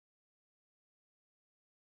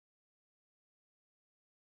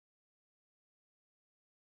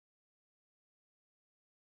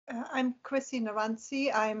I'm Chrissi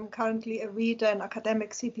Nerantzi. I'm currently a reader in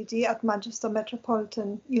academic CPD at Manchester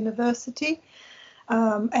Metropolitan University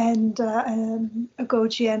and a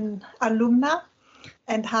GoGN alumna,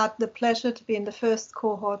 and had the pleasure to be in the first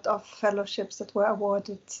cohort of fellowships that were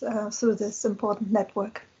awarded through this important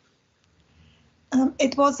network.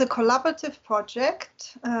 It was a collaborative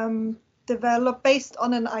project developed based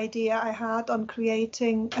on an idea I had on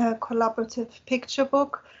creating a collaborative picture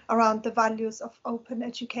book around the values of open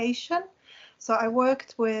education. So I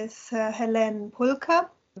worked with Helene Pulker,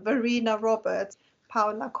 Verena Roberts,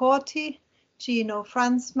 Paula Corti, Gino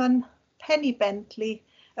Franzman, Penny Bentley,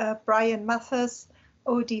 Brian Mathers,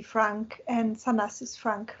 Odie Frank, and Thanasis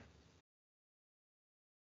Frank.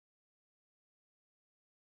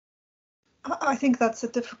 I think that's a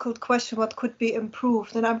difficult question, what could be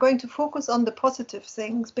improved? And I'm going to focus on the positive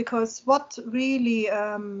things, because what really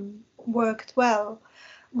worked well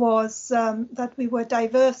was that we were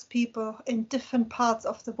diverse people in different parts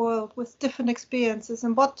of the world with different experiences.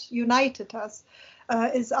 And what united us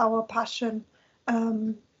is our passion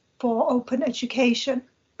for open education.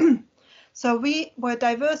 So we were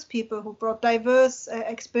diverse people who brought diverse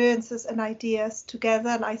experiences and ideas together,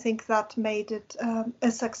 and I think that made it a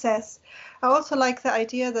success. I also like the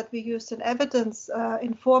idea that we used an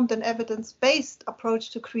evidence-informed and evidence-based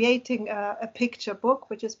approach to creating a picture book,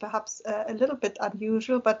 which is perhaps a little bit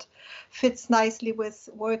unusual, but fits nicely with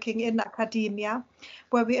working in academia,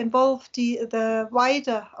 where we involved the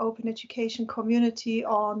wider open education community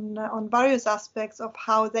on various aspects of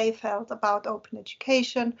how they felt about open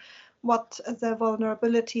education, what the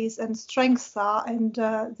vulnerabilities and strengths are, and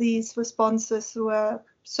these responses were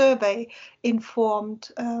survey informed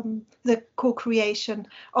the co-creation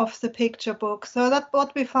of the picture book. So that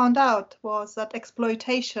what we found out was that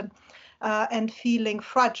exploitation and feeling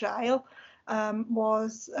fragile were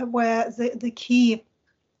the key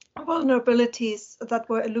vulnerabilities that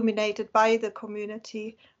were illuminated by the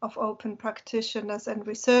community of open practitioners and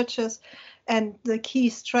researchers, and the key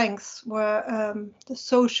strengths were the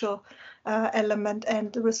social element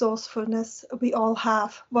and the resourcefulness we all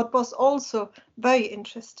have. What was also very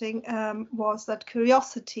interesting was that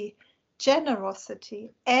curiosity,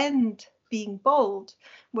 generosity, and being bold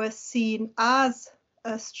were seen as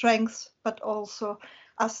strengths, but also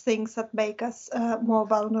as things that make us more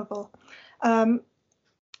vulnerable.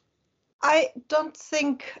 I don't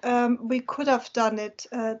think we could have done it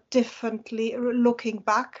differently looking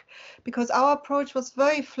back, because our approach was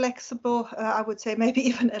very flexible, I would say maybe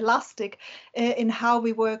even elastic in how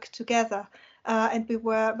we work together. And we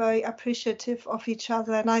were very appreciative of each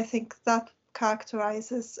other. And I think that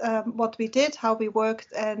characterizes what we did, how we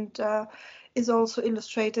worked, and is also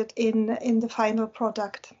illustrated in the final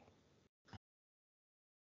product.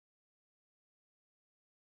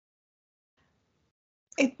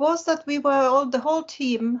 It was that we were the whole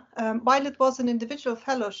team, while it was an individual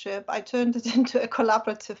fellowship, I turned it into a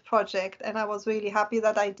collaborative project, and I was really happy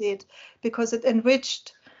that I did, because it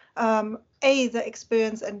enriched the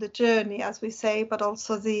experience and the journey, as we say, but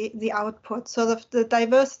also the output. So the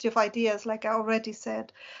diversity of ideas, like I already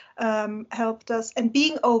said, helped us, and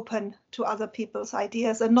being open to other people's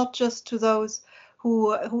ideas and not just to those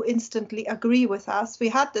who instantly agree with us. We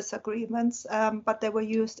had disagreements, but they were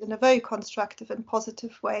used in a very constructive and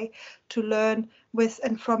positive way to learn with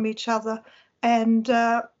and from each other. And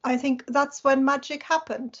I think that's when magic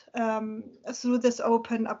happened, through this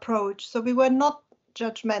open approach. So we were not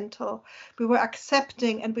judgmental, we were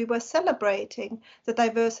accepting, and we were celebrating the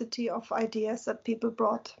diversity of ideas that people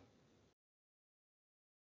brought.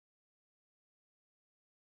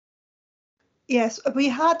 Yes, we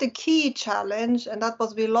had a key challenge, and that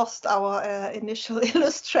was we lost our initial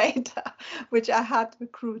illustrator, which I had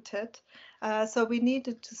recruited. So we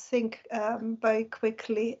needed to think very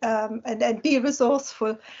quickly and be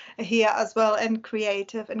resourceful here as well, and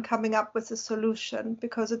creative in coming up with a solution,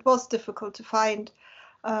 because it was difficult to find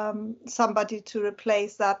somebody to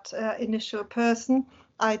replace that initial person.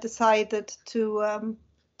 I decided to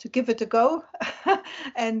give it a go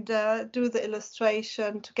and do the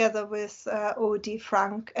illustration together with Odie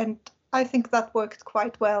Frank, and I think that worked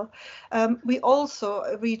quite well. We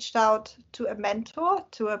also reached out to a mentor,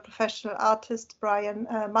 to a professional artist, Brian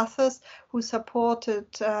Mathers, who supported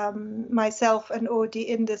myself and Odie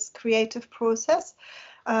in this creative process.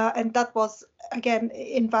 And that was, again,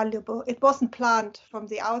 invaluable. It wasn't planned from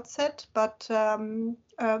the outset, but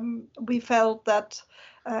we felt that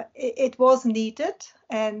it was needed,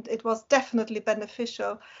 and it was definitely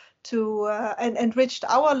beneficial to and enriched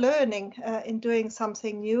our learning in doing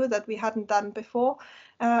something new that we hadn't done before,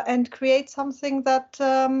 and create something that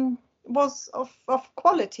was of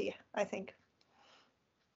quality, I think.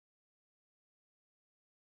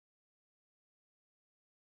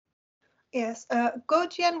 Yes,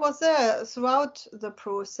 GoGN was there throughout the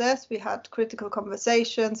process. We had critical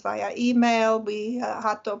conversations via email. We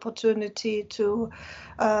had the opportunity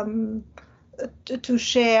um, to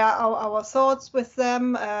share our thoughts with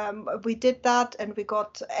them. We did that, and we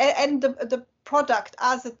got and the product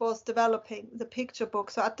as it was developing, the picture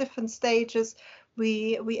book. So at different stages,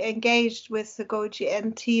 we engaged with the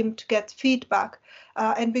GoGN team to get feedback,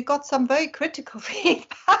 and we got some very critical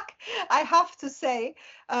feedback, I have to say.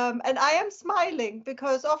 And I am smiling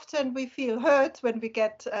because often we feel hurt when we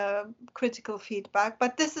get critical feedback,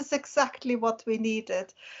 but this is exactly what we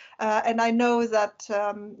needed. And I know that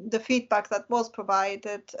the feedback that was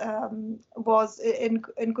provided was in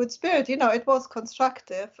good spirit. You know, it was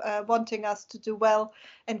constructive, wanting us to do well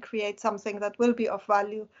and create something that will be of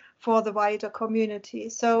value for the wider community.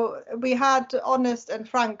 So we had honest and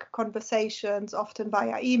frank conversations, often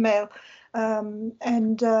via email, and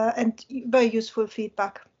very useful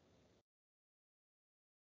feedback.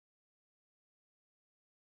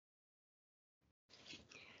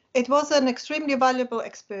 It was an extremely valuable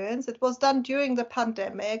experience. It was done during the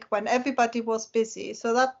pandemic when everybody was busy.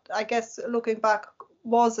 So that, I guess, looking back,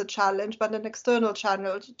 was a challenge, but an external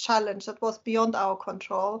challenge that was beyond our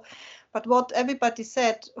control. But what everybody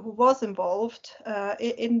said who was involved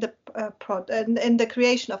in the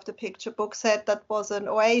creation of the picture book said that was an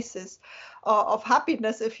oasis of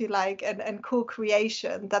happiness, if you like, and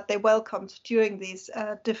co-creation that they welcomed during these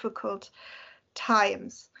difficult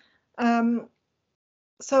times.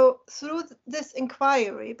 So through this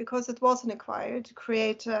inquiry, because it was an inquiry to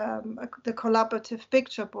create the collaborative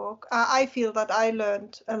picture book, I feel that I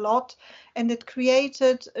learned a lot, and it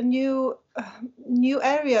created new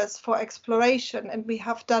areas for exploration. And we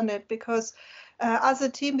have done it because as a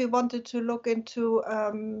team, we wanted to look into,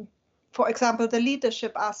 for example, the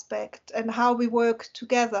leadership aspect and how we work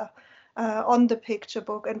together on the picture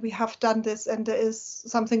book. And we have done this, and there is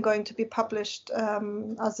something going to be published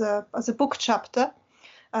as a book chapter.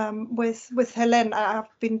 With Helen. I have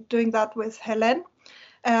been doing that with Helen.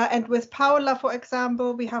 And with Paula, for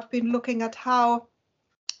example, we have been looking at how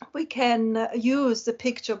we can use the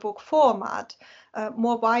picture book format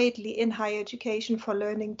more widely in higher education for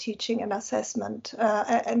learning, teaching, and assessment.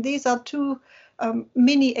 And these are two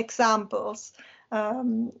mini examples.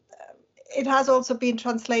 It has also been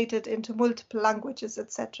translated into multiple languages,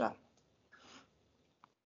 etc.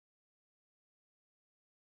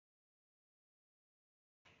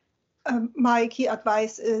 My key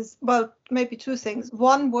advice is, well, maybe two things.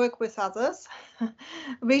 One, work with others,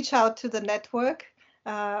 reach out to the network,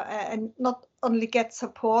 and not only get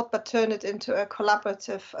support, but turn it into a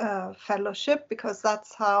collaborative fellowship, because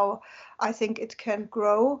that's how I think it can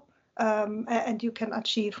grow, and you can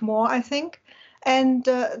achieve more, I think. And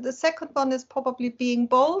the second one is probably being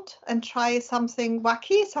bold and try something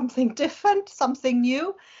wacky, something different, something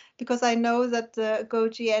new, because I know that the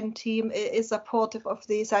GoGN team is supportive of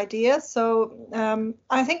these ideas. So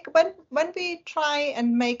I think when we try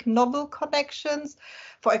and make novel connections,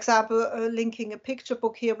 for example, linking a picture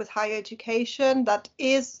book here with higher education that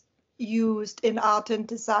is used in art and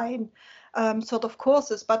design sort of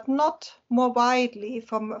courses, but not more widely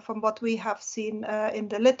from what we have seen in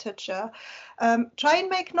the literature. Try and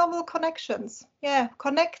make novel connections. Yeah,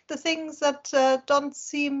 connect the things that don't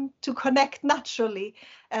seem to connect naturally.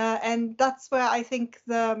 And that's where I think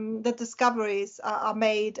the discoveries are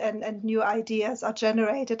made and new ideas are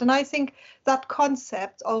generated. And I think that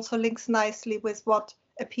concept also links nicely with what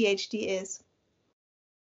a PhD is.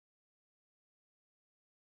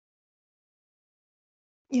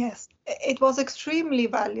 Yes, it was extremely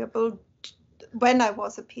valuable when I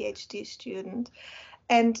was a PhD student.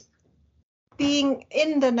 And being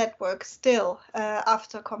in the network still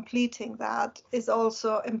after completing that is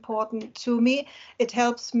also important to me. It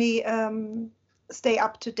helps me stay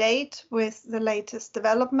up to date with the latest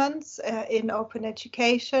developments in open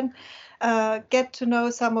education, get to know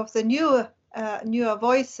some of the newer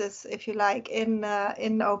voices, if you like, in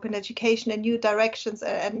open education, and new directions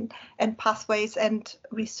and pathways and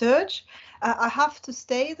research. I have to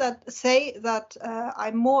say that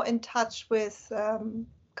I'm more in touch with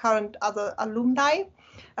current other alumni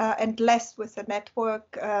and less with the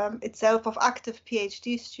network itself of active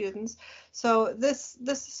PhD students. So this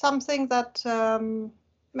is something that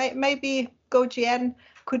maybe GoGN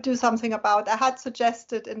could do something about. I had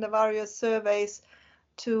suggested in the various surveys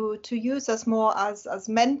to use us more as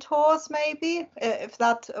mentors, maybe. If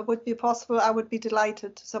that would be possible, I would be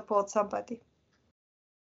delighted to support somebody.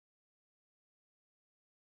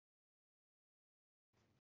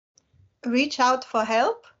 Reach out for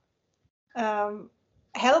help.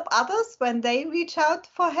 Help others when they reach out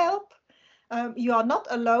for help. You are not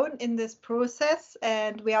alone in this process,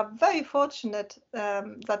 and we are very fortunate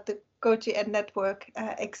that the GoGN network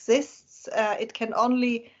exists. It can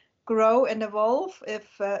only grow and evolve if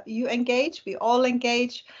you engage, we all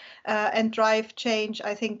engage, and drive change,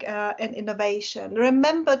 I think, and innovation.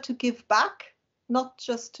 Remember to give back, not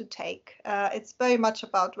just to take. It's very much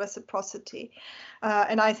about reciprocity,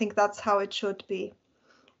 and I think that's how it should be.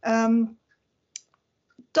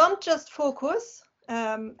 Don't just focus,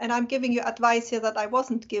 and I'm giving you advice here that I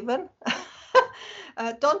wasn't given.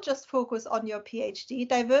 Don't just focus on your PhD,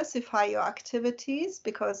 diversify your activities,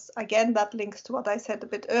 because again, that links to what I said a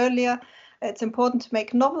bit earlier. It's important to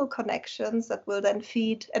make novel connections that will then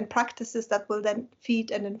feed, and practices that will then feed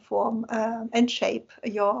and inform and shape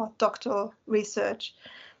your doctoral research.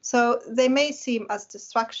 So they may seem as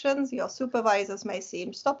distractions, your supervisors may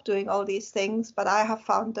seem stop doing all these things, but I have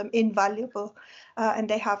found them invaluable, and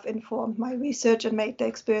they have informed my research and made the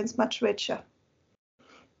experience much richer.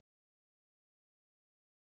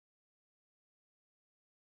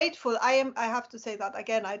 Grateful. I have to say that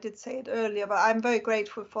again, I did say it earlier, but I'm very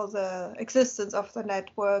grateful for the existence of the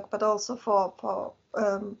network, but also for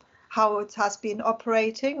how it has been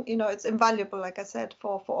operating. You know, it's invaluable, like I said,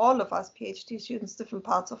 for all of us PhD students, different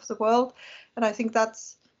parts of the world. And I think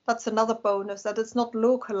that's another bonus, that it's not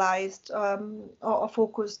localized or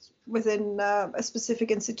focused within a specific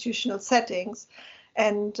institutional settings.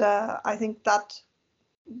 And I think that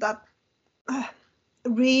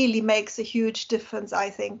really makes a huge difference, I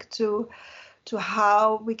think, to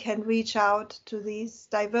how we can reach out to these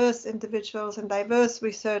diverse individuals and diverse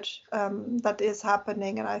research that is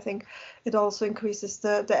happening. And I think it also increases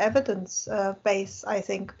the evidence base, I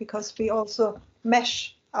think, because we also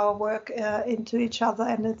mesh our work into each other,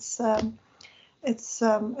 and it's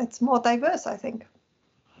more diverse, I think.